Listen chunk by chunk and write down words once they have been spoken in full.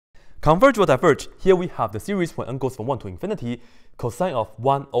Converge or diverge, here we have the series when n goes from 1 to infinity, cosine of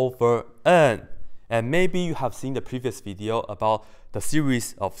 1 over n. And maybe you have seen the previous video about the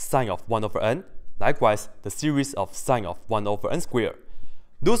series of sine of 1 over n. Likewise, the series of sine of 1 over n squared.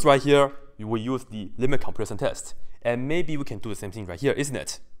 Those right here, we will use the limit comparison test. And maybe we can do the same thing right here, isn't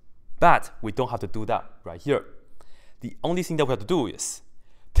it? But we don't have to do that right here. The only thing that we have to do is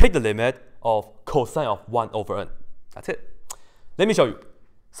take the limit of cosine of 1 over n. That's it. Let me show you.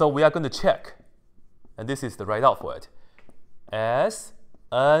 So we are going to check, and this is the write out for it. As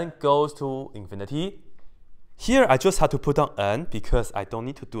n goes to infinity, here I just have to put down n because I don't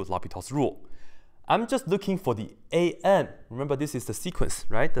need to do L'Hopital's rule. I'm just looking for the an. Remember, this is the sequence,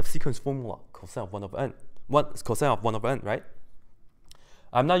 right? The sequence formula, cosine of 1 over n. Cosine of 1 over n, right?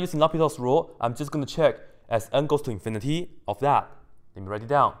 I'm not using L'Hopital's rule. I'm just going to check as n goes to infinity of that. Let me write it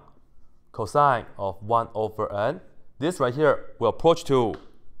down. Cosine of 1 over n. This right here will approach to,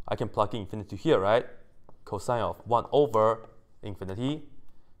 I can plug in infinity here, right? Cosine of 1 over infinity.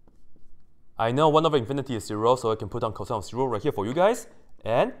 I know 1 over infinity is 0, so I can put down cosine of 0 right here for you guys.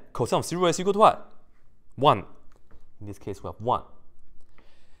 And cosine of 0 is equal to what? 1. In this case, we have 1.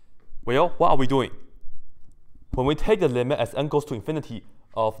 Well, what are we doing? When we take the limit as n goes to infinity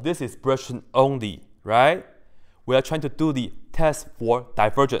of this expression only, right? We are trying to do the test for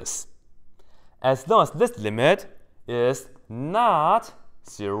divergence. As long as this limit is not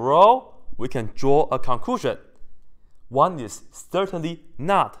 0, we can draw a conclusion. 1 is certainly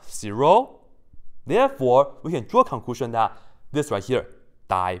not 0. Therefore, we can draw a conclusion that this right here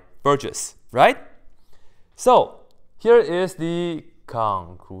diverges, right? So, here is the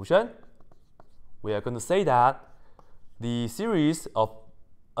conclusion. We are going to say that the series of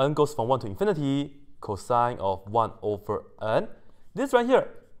n goes from 1 to infinity, cosine of 1 over n, this right here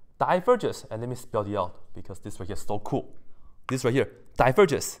diverges. And let me spell it out because this right here is so cool. This right here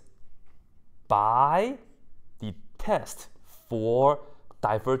diverges by the test for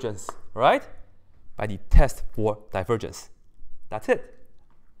divergence, right? By the test for divergence. That's it.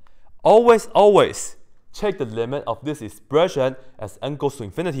 Always, always check the limit of this expression as n goes to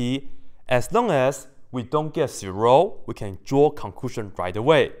infinity. As long as we don't get 0, we can draw conclusion right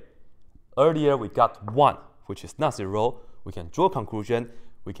away. Earlier we got 1, which is not 0. We can draw conclusion.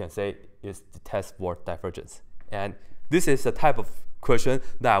 We can say it's the test for divergence. And this is the type of question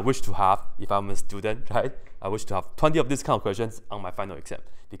that I wish to have if I'm a student, right? I wish to have 20 of these kind of questions on my final exam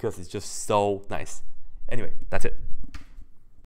because it's just so nice. Anyway, that's it.